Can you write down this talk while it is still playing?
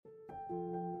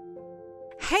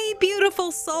Hey,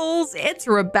 beautiful souls, it's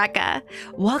Rebecca.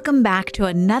 Welcome back to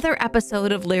another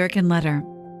episode of Lyric and Letter.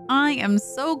 I am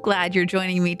so glad you're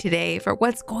joining me today for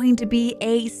what's going to be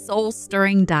a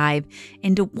soul-stirring dive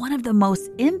into one of the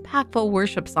most impactful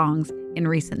worship songs in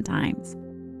recent times.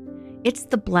 It's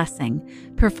The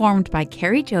Blessing, performed by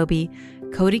Carrie Joby,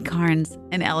 Cody Carnes,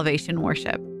 and Elevation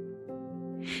Worship.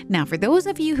 Now, for those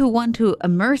of you who want to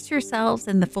immerse yourselves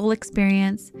in the full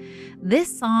experience,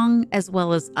 this song, as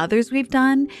well as others we've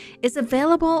done, is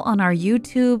available on our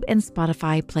YouTube and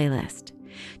Spotify playlist.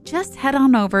 Just head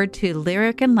on over to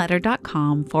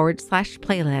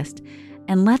lyricandletter.com/playlist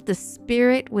and let the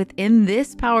spirit within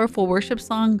this powerful worship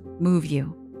song move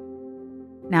you.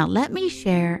 Now, let me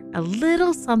share a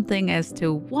little something as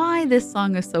to why this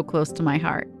song is so close to my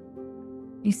heart.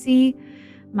 You see,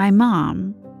 my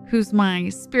mom, who's my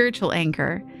spiritual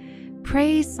anchor,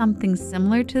 prays something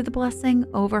similar to the blessing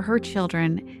over her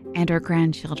children and her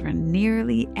grandchildren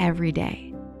nearly every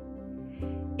day.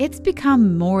 It's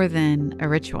become more than a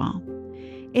ritual.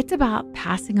 It's about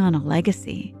passing on a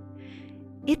legacy.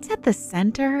 It's at the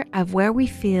center of where we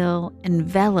feel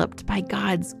enveloped by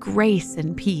God's grace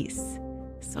and peace.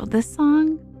 So this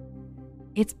song,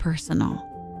 it's personal.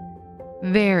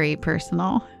 Very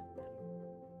personal.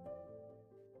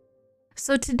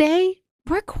 So today,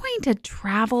 we're going to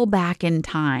travel back in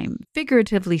time,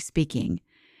 figuratively speaking,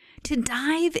 to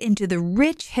dive into the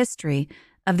rich history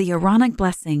of the Aaronic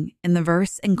blessing in the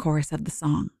verse and chorus of the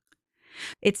song.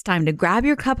 It's time to grab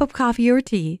your cup of coffee or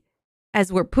tea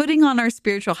as we're putting on our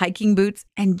spiritual hiking boots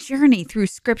and journey through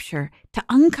Scripture to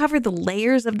uncover the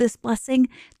layers of this blessing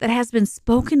that has been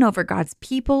spoken over God's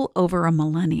people over a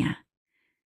millennia.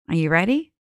 Are you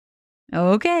ready?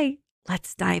 Okay,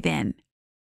 let's dive in.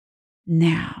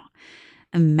 Now,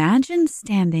 imagine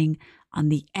standing on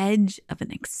the edge of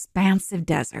an expansive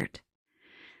desert.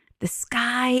 The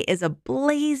sky is a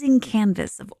blazing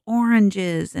canvas of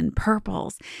oranges and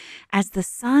purples as the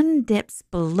sun dips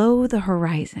below the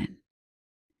horizon.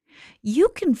 You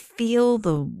can feel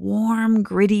the warm,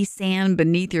 gritty sand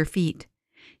beneath your feet,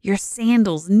 your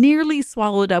sandals nearly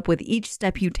swallowed up with each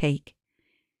step you take.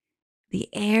 The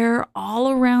air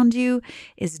all around you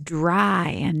is dry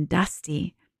and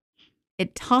dusty.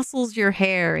 It tussles your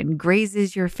hair and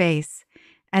grazes your face,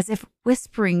 as if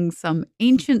whispering some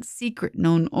ancient secret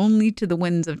known only to the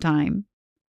winds of time.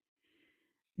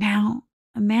 Now,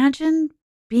 imagine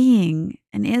being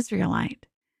an Israelite.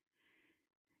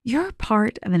 You're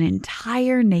part of an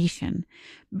entire nation,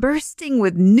 bursting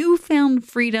with newfound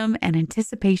freedom and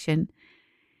anticipation,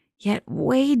 yet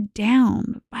weighed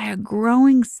down by a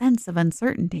growing sense of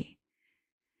uncertainty.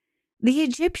 The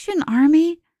Egyptian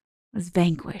army was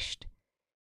vanquished.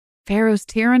 Pharaoh's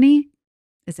tyranny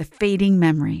is a fading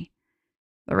memory.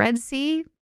 The Red Sea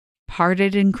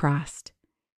parted and crossed.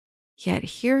 Yet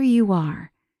here you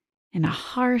are in a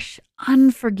harsh,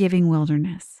 unforgiving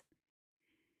wilderness.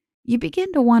 You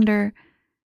begin to wonder,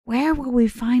 where will we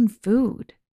find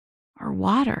food or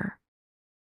water?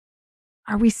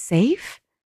 Are we safe?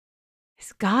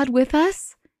 Is God with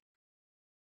us?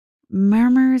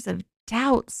 Murmurs of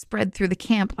doubt spread through the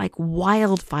camp like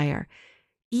wildfire,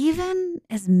 even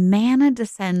as manna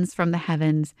descends from the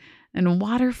heavens and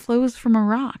water flows from a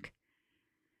rock.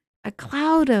 A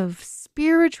cloud of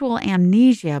spiritual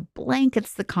amnesia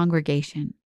blankets the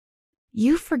congregation.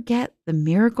 You forget the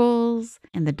miracles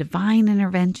and the divine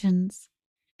interventions.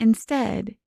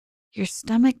 Instead, your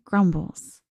stomach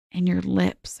grumbles and your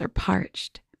lips are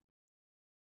parched.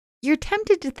 You're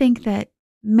tempted to think that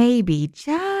maybe,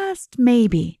 just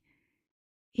maybe,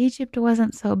 Egypt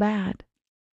wasn't so bad.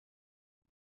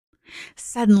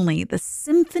 Suddenly, the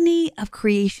symphony of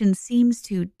creation seems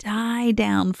to die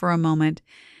down for a moment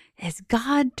as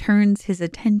God turns his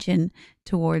attention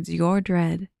towards your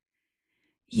dread.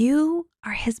 You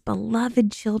are his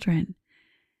beloved children.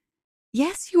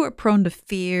 Yes, you are prone to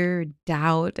fear,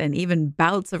 doubt, and even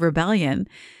bouts of rebellion,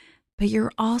 but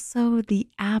you're also the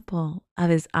apple of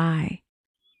his eye.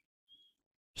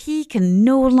 He can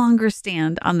no longer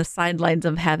stand on the sidelines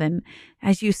of heaven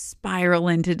as you spiral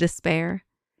into despair.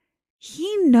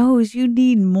 He knows you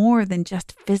need more than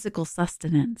just physical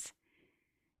sustenance.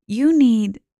 You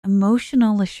need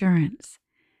emotional assurance.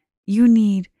 You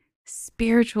need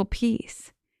spiritual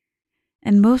peace.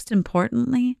 And most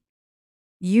importantly,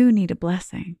 you need a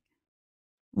blessing.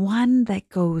 One that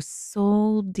goes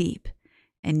soul deep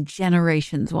and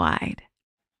generations wide.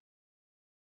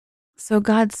 So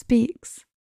God speaks.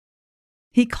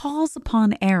 He calls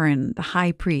upon Aaron, the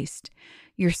high priest,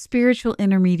 your spiritual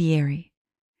intermediary.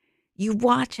 You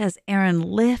watch as Aaron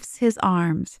lifts his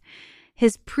arms,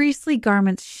 his priestly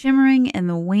garments shimmering in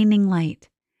the waning light,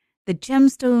 the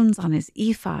gemstones on his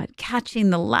ephod catching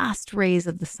the last rays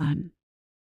of the sun.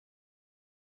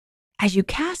 As you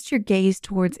cast your gaze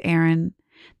towards Aaron,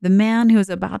 the man who is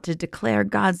about to declare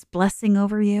God's blessing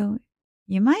over you,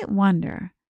 you might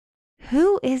wonder,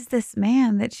 who is this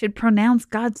man that should pronounce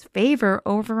God's favor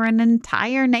over an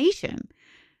entire nation?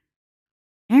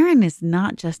 Aaron is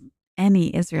not just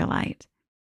any Israelite.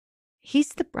 He's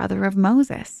the brother of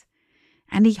Moses,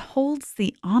 and he holds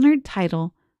the honored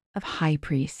title of high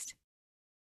priest.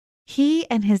 He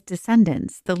and his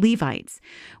descendants, the Levites,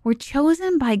 were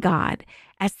chosen by God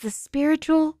as the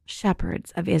spiritual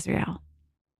shepherds of Israel.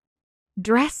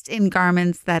 Dressed in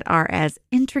garments that are as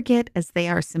intricate as they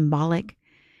are symbolic,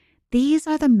 these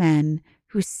are the men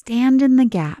who stand in the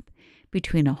gap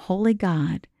between a holy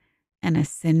God and a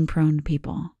sin-prone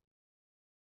people.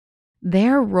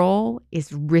 Their role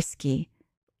is risky,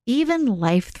 even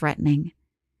life-threatening.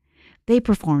 They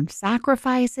perform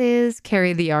sacrifices,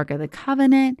 carry the Ark of the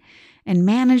Covenant, and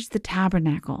manage the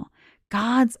tabernacle,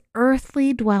 God's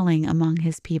earthly dwelling among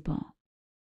his people.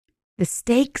 The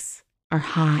stakes are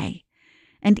high,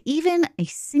 and even a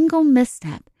single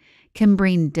misstep can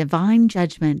bring divine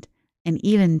judgment and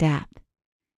even death.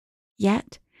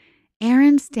 Yet,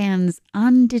 Aaron stands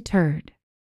undeterred.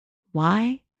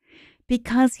 Why?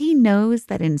 Because he knows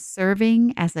that in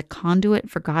serving as a conduit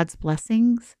for God's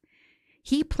blessings,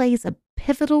 he plays a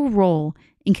pivotal role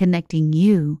in connecting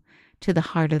you to the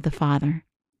heart of the Father.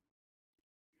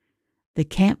 The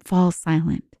camp falls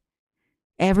silent,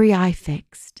 every eye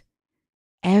fixed,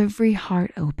 every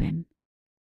heart open,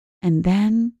 and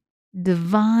then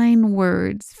divine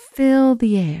words fill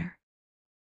the air.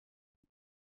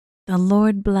 The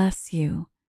Lord bless you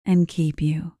and keep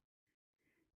you.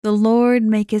 The Lord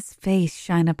make his face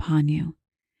shine upon you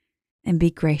and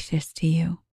be gracious to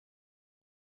you.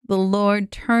 The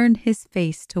Lord turn his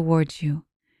face towards you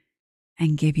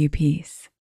and give you peace.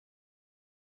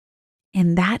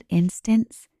 In that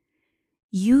instance,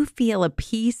 you feel a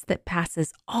peace that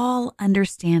passes all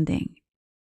understanding.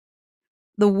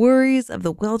 The worries of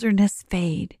the wilderness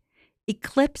fade,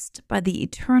 eclipsed by the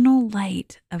eternal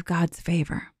light of God's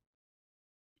favor.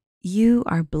 You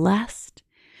are blessed,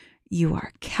 you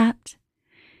are kept,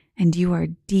 and you are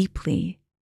deeply,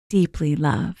 deeply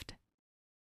loved.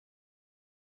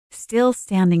 Still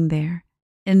standing there,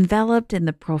 enveloped in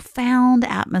the profound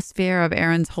atmosphere of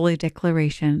Aaron's holy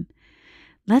declaration,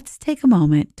 let's take a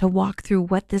moment to walk through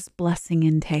what this blessing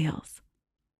entails.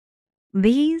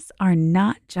 These are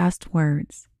not just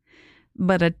words,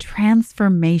 but a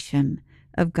transformation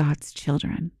of God's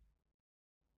children.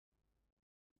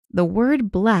 The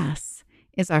word bless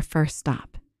is our first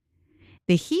stop.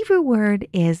 The Hebrew word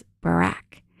is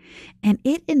barak, and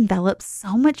it envelops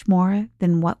so much more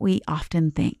than what we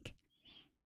often think.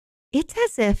 It's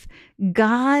as if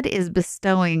God is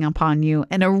bestowing upon you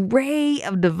an array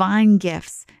of divine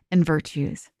gifts and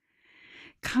virtues,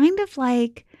 kind of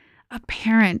like a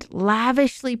parent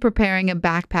lavishly preparing a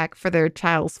backpack for their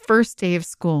child's first day of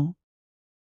school.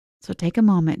 So take a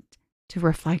moment to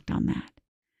reflect on that.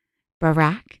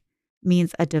 Barak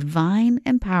means a divine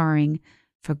empowering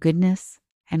for goodness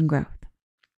and growth.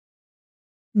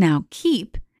 Now,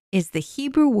 keep is the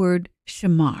Hebrew word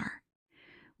shamar,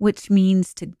 which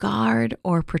means to guard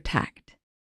or protect.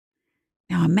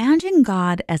 Now, imagine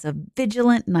God as a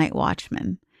vigilant night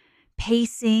watchman,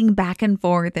 pacing back and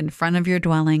forth in front of your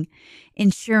dwelling,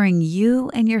 ensuring you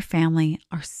and your family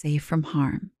are safe from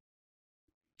harm.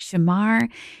 Shamar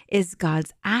is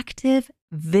God's active,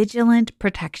 vigilant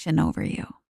protection over you.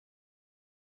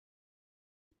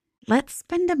 Let's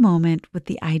spend a moment with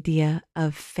the idea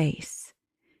of face.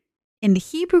 In the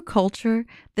Hebrew culture,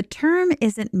 the term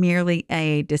isn't merely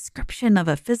a description of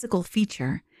a physical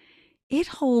feature. It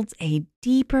holds a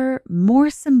deeper, more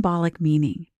symbolic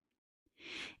meaning.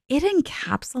 It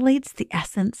encapsulates the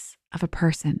essence of a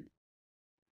person.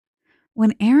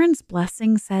 When Aaron's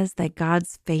blessing says that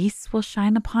God's face will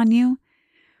shine upon you,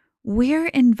 we're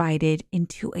invited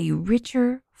into a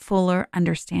richer, fuller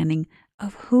understanding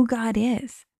of who God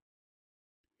is.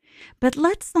 But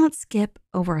let's not skip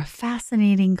over a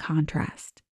fascinating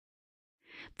contrast.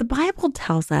 The Bible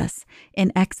tells us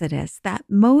in Exodus that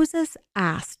Moses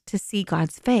asked to see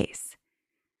God's face.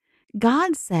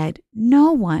 God said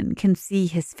no one can see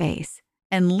his face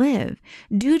and live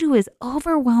due to his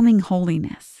overwhelming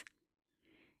holiness.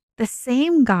 The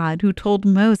same God who told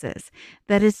Moses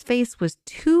that his face was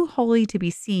too holy to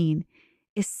be seen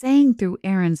is saying through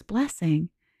Aaron's blessing,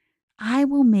 I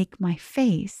will make my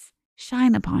face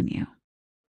shine upon you.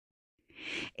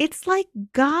 It's like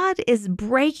God is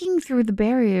breaking through the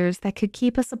barriers that could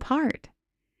keep us apart.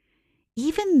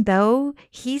 Even though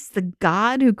He's the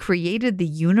God who created the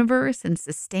universe and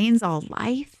sustains all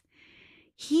life,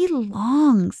 He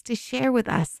longs to share with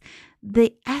us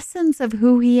the essence of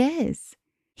who He is.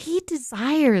 He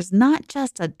desires not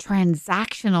just a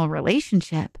transactional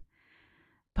relationship,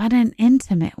 but an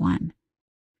intimate one.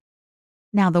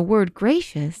 Now, the word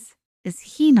gracious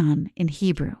is hinon in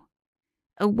Hebrew,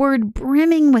 a word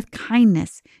brimming with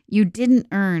kindness you didn't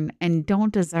earn and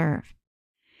don't deserve.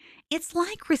 It's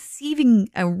like receiving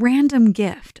a random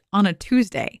gift on a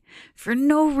Tuesday for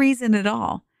no reason at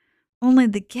all, only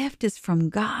the gift is from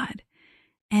God,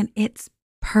 and it's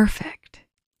perfect.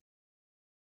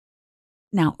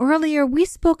 Now, earlier we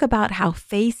spoke about how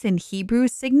face in Hebrew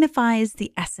signifies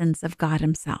the essence of God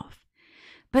Himself.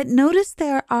 But notice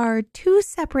there are two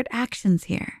separate actions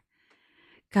here: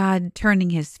 God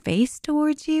turning His face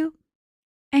towards you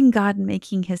and God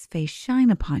making His face shine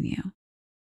upon you.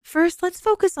 First, let's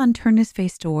focus on turn His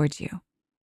face towards you.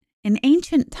 In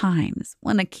ancient times,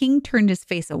 when a king turned his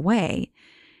face away,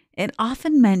 it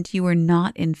often meant you were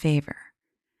not in favor.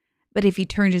 But if He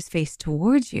turned His face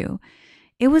towards you,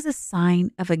 it was a sign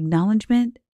of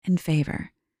acknowledgement and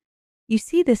favor. You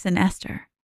see this in Esther.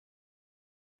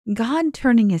 God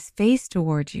turning His face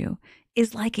towards you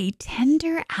is like a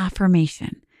tender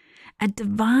affirmation, a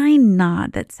divine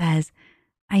nod that says,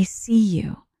 I see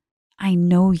you, I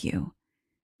know you,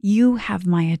 you have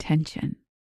my attention.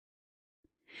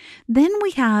 Then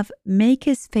we have make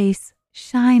His face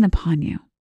shine upon you.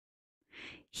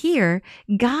 Here,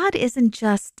 God isn't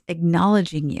just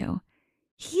acknowledging you.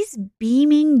 He's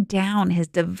beaming down His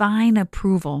divine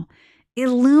approval,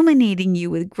 illuminating you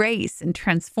with grace and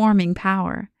transforming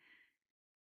power.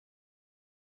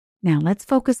 Now let's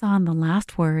focus on the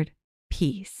last word,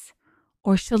 peace,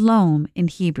 or shalom in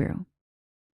Hebrew.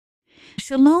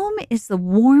 Shalom is the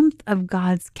warmth of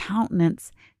God's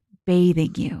countenance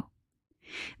bathing you.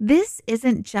 This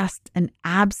isn't just an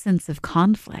absence of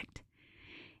conflict.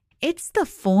 It's the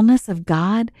fullness of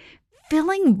God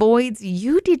filling voids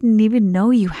you didn't even know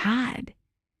you had.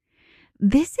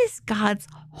 This is God's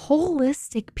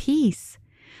holistic peace,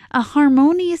 a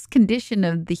harmonious condition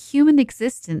of the human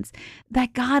existence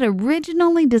that God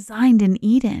originally designed in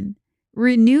Eden,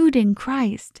 renewed in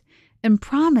Christ, and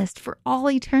promised for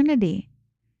all eternity.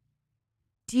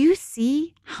 Do you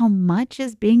see how much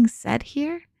is being said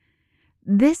here?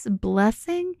 This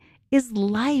blessing is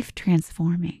life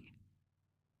transforming.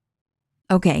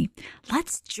 Okay,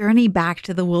 let's journey back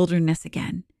to the wilderness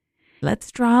again.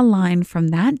 Let's draw a line from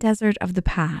that desert of the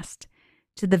past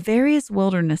to the various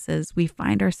wildernesses we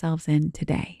find ourselves in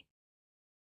today.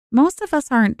 Most of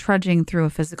us aren't trudging through a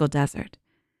physical desert,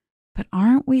 but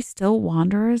aren't we still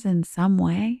wanderers in some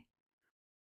way?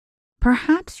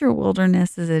 Perhaps your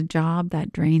wilderness is a job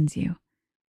that drains you,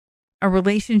 a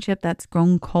relationship that's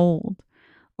grown cold,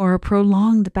 or a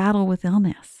prolonged battle with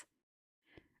illness.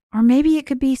 Or maybe it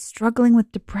could be struggling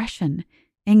with depression,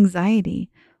 anxiety,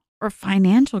 or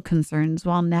financial concerns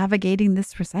while navigating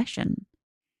this recession.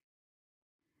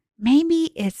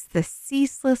 Maybe it's the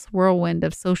ceaseless whirlwind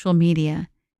of social media,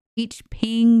 each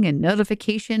ping and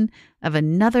notification of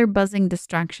another buzzing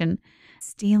distraction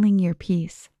stealing your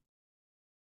peace.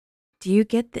 Do you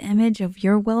get the image of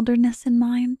your wilderness in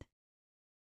mind?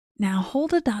 Now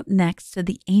hold it up next to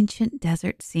the ancient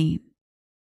desert scene.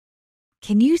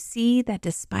 Can you see that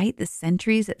despite the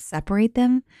centuries that separate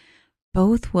them,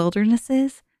 both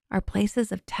wildernesses are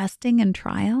places of testing and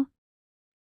trial?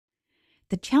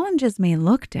 The challenges may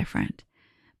look different,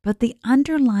 but the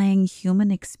underlying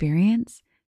human experience,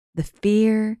 the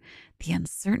fear, the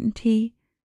uncertainty,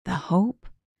 the hope,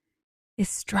 is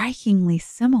strikingly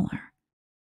similar.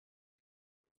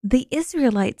 The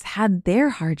Israelites had their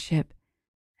hardship,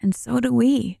 and so do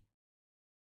we.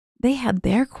 They had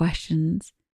their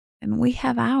questions, and we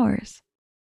have ours.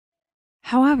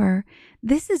 However,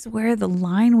 this is where the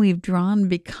line we've drawn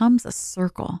becomes a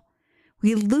circle.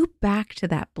 We loop back to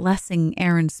that blessing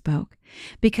Aaron spoke,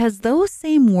 because those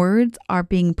same words are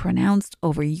being pronounced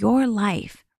over your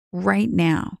life right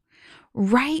now,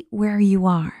 right where you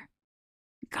are.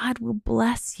 God will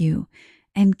bless you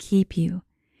and keep you,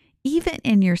 even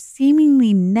in your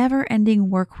seemingly never-ending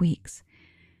work weeks.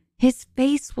 His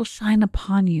face will shine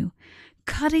upon you,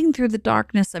 cutting through the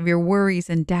darkness of your worries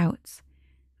and doubts.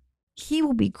 He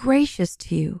will be gracious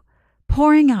to you,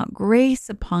 pouring out grace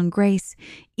upon grace,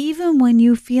 even when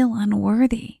you feel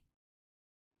unworthy.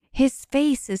 His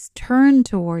face is turned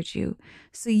towards you,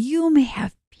 so you may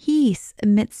have peace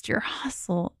amidst your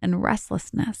hustle and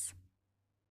restlessness.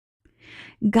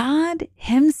 God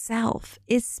Himself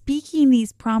is speaking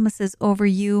these promises over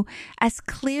you as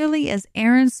clearly as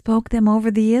Aaron spoke them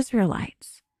over the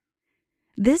Israelites.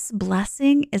 This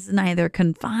blessing is neither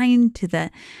confined to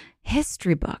the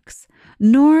history books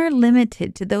nor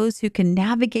limited to those who can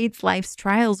navigate life's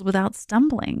trials without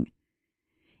stumbling.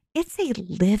 It's a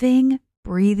living,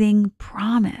 breathing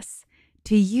promise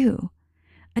to you,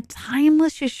 a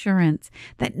timeless assurance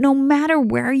that no matter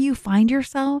where you find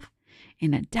yourself,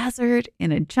 in a desert,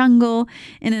 in a jungle,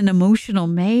 in an emotional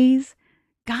maze,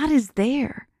 God is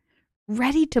there,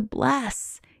 ready to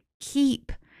bless,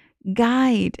 keep,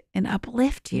 guide, and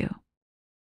uplift you.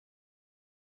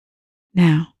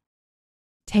 Now,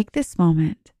 take this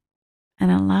moment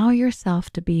and allow yourself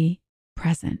to be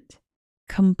present,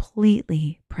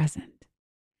 completely present,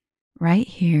 right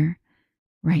here,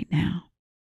 right now.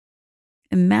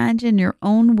 Imagine your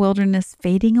own wilderness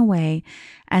fading away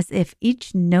as if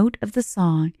each note of the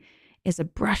song is a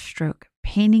brushstroke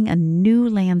painting a new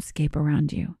landscape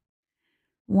around you,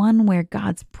 one where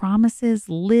God's promises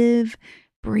live,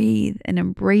 breathe, and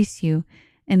embrace you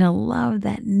in a love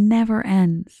that never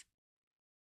ends.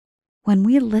 When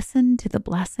we listen to the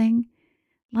blessing,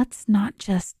 let's not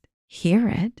just hear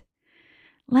it.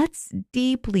 Let's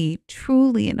deeply,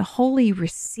 truly, and wholly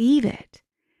receive it.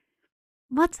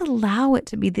 Let's allow it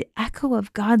to be the echo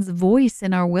of God's voice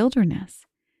in our wilderness,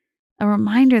 a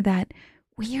reminder that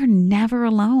we are never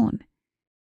alone,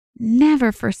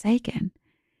 never forsaken.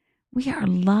 We are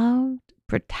loved,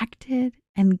 protected,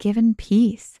 and given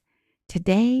peace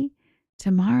today,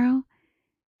 tomorrow,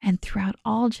 and throughout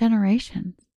all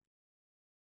generations.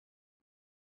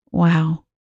 Wow.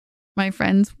 My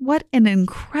friends, what an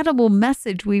incredible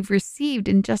message we've received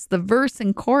in just the verse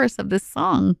and chorus of this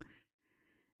song.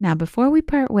 Now, before we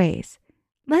part ways,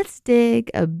 let's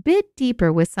dig a bit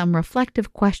deeper with some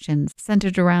reflective questions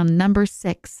centered around Numbers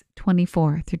 6,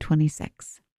 24 through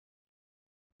 26.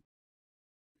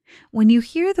 When you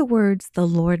hear the words, "The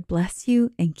Lord bless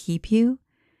you and keep you,"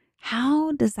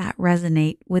 how does that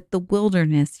resonate with the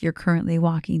wilderness you're currently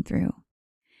walking through?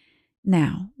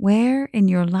 Now, where in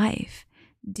your life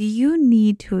do you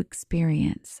need to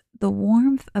experience the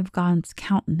warmth of God's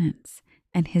countenance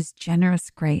and His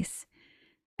generous grace,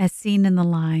 as seen in the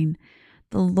line,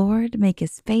 "The Lord make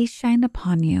His face shine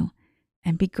upon you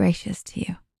and be gracious to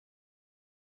you"?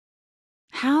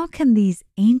 How can these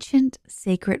ancient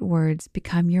sacred words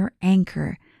become your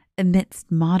anchor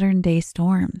amidst modern day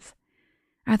storms?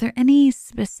 Are there any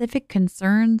specific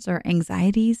concerns or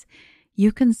anxieties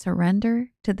you can surrender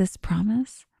to this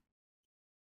promise?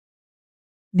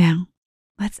 Now,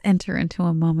 let's enter into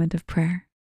a moment of prayer.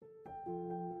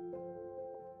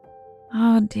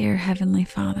 Oh, dear Heavenly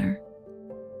Father,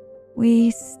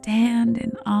 we stand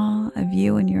in awe of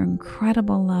you and your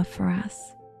incredible love for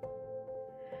us.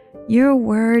 Your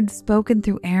words spoken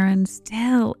through Aaron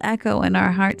still echo in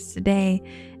our hearts today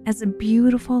as a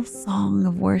beautiful song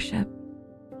of worship.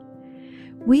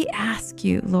 We ask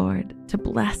you, Lord, to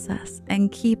bless us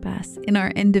and keep us in our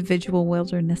individual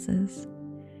wildernesses.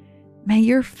 May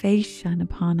your face shine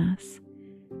upon us,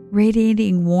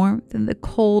 radiating warmth in the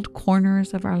cold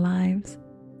corners of our lives.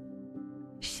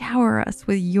 Shower us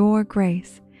with your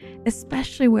grace,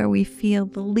 especially where we feel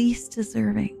the least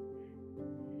deserving.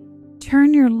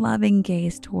 Turn your loving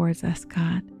gaze towards us,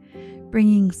 God,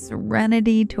 bringing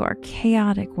serenity to our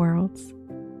chaotic worlds.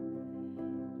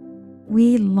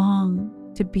 We long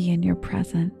to be in your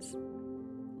presence,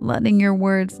 letting your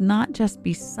words not just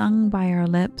be sung by our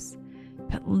lips,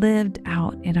 but lived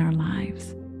out in our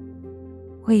lives.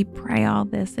 We pray all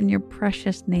this in your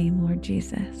precious name, Lord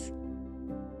Jesus.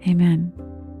 Amen.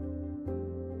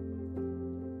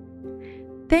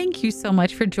 Thank you so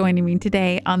much for joining me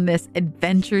today on this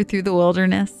adventure through the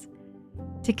wilderness.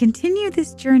 To continue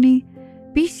this journey,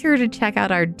 be sure to check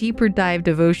out our deeper dive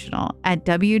devotional at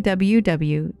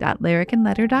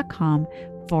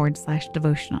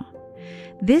www.lyricandletter.com/devotional.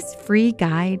 This free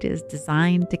guide is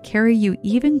designed to carry you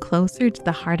even closer to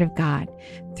the heart of God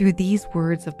through these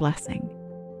words of blessing.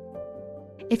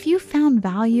 If you found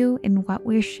value in what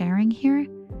we're sharing here,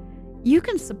 you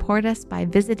can support us by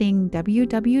visiting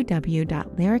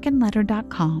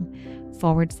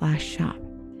www.lyricandletter.com/shop.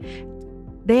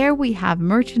 There we have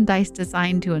merchandise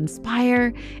designed to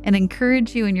inspire and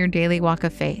encourage you in your daily walk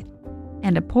of faith.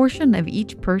 And a portion of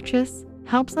each purchase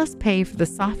helps us pay for the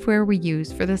software we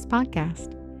use for this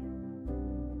podcast.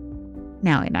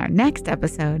 Now, in our next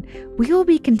episode, we will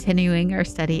be continuing our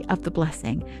study of the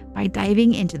blessing by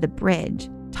diving into the bridge,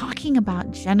 talking about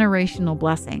generational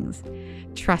blessings.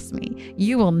 Trust me,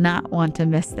 you will not want to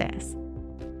miss this.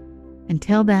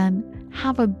 Until then,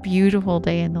 have a beautiful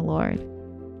day in the Lord,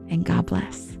 and God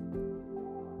bless.